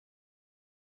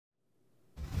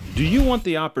Do you want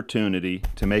the opportunity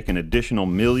to make an additional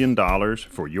 $1 million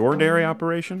for your dairy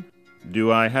operation?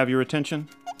 Do I have your attention?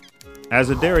 As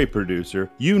a dairy producer,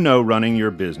 you know running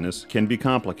your business can be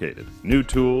complicated. New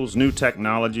tools, new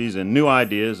technologies, and new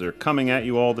ideas are coming at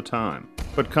you all the time.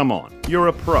 But come on, you're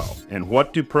a pro. And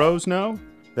what do pros know?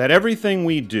 That everything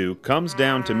we do comes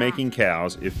down to making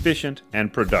cows efficient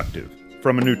and productive.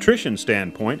 From a nutrition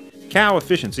standpoint, cow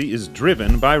efficiency is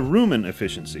driven by rumen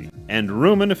efficiency. And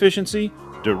rumen efficiency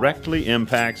directly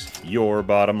impacts your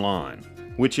bottom line.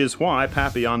 Which is why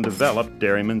Papillon developed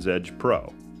Dairyman's Edge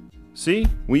Pro. See,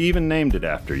 we even named it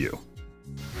after you.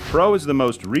 Pro is the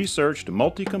most researched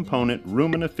multi-component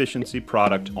rumen efficiency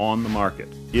product on the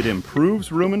market. It improves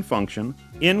rumen function,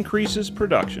 increases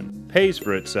production, pays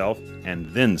for itself, and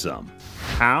then some.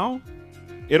 How?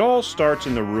 It all starts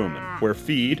in the rumen, where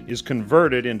feed is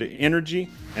converted into energy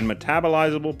and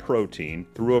metabolizable protein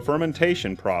through a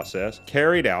fermentation process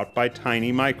carried out by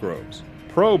tiny microbes.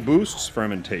 Pro boosts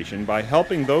fermentation by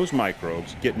helping those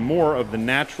microbes get more of the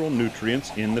natural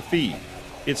nutrients in the feed.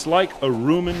 It's like a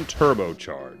rumen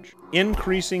turbocharge,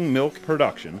 increasing milk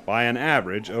production by an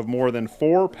average of more than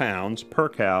 4 pounds per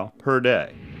cow per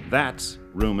day. That's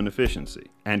rumen efficiency.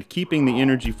 And keeping the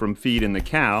energy from feed in the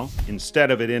cow, instead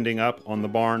of it ending up on the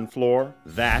barn floor,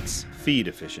 that's feed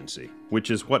efficiency, which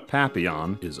is what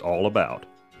Papillon is all about.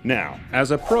 Now,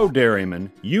 as a pro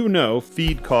dairyman, you know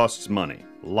feed costs money.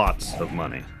 Lots of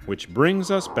money. Which brings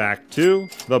us back to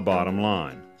the bottom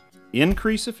line.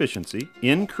 Increase efficiency,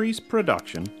 increase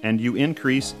production, and you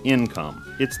increase income.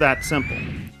 It's that simple.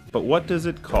 But what does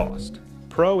it cost?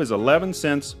 Pro is 11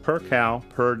 cents per cow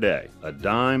per day, a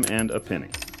dime and a penny.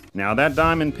 Now that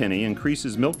dime and penny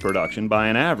increases milk production by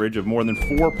an average of more than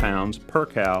 4 pounds per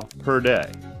cow per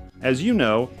day. As you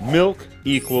know, milk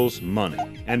equals money.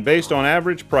 And based on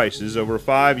average prices over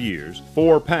 5 years,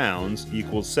 4 pounds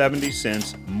equals 70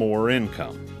 cents more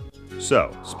income.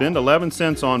 So, spend 11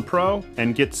 cents on Pro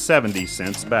and get 70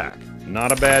 cents back.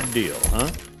 Not a bad deal, huh?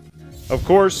 Of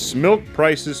course, milk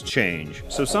prices change,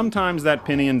 so sometimes that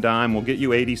penny and dime will get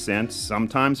you 80 cents,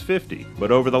 sometimes 50.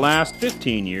 But over the last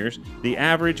 15 years, the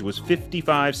average was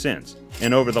 55 cents.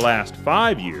 And over the last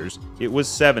 5 years, it was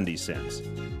 70 cents.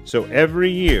 So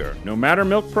every year, no matter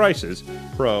milk prices,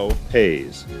 Pro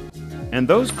pays. And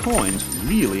those coins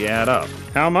really add up.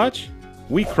 How much?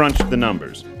 We crunched the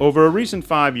numbers. Over a recent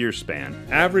 5-year span,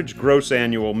 average gross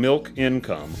annual milk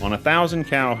income on a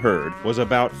 1,000-cow herd was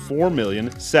about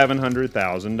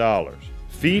 $4,700,000.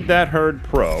 Feed that herd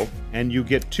Pro, and you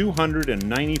get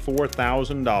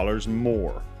 $294,000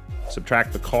 more.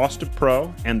 Subtract the cost of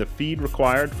Pro and the feed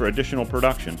required for additional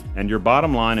production, and your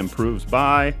bottom line improves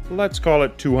by, let's call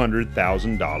it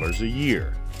 $200,000 a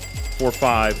year for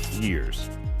 5 years.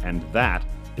 And that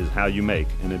is how you make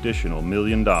an additional $1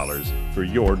 million for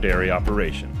your dairy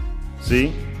operation.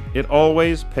 See, it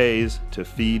always pays to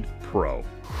feed Pro.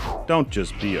 Don't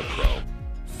just be a pro,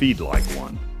 feed like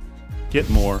one. Get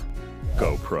more,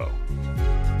 go Pro.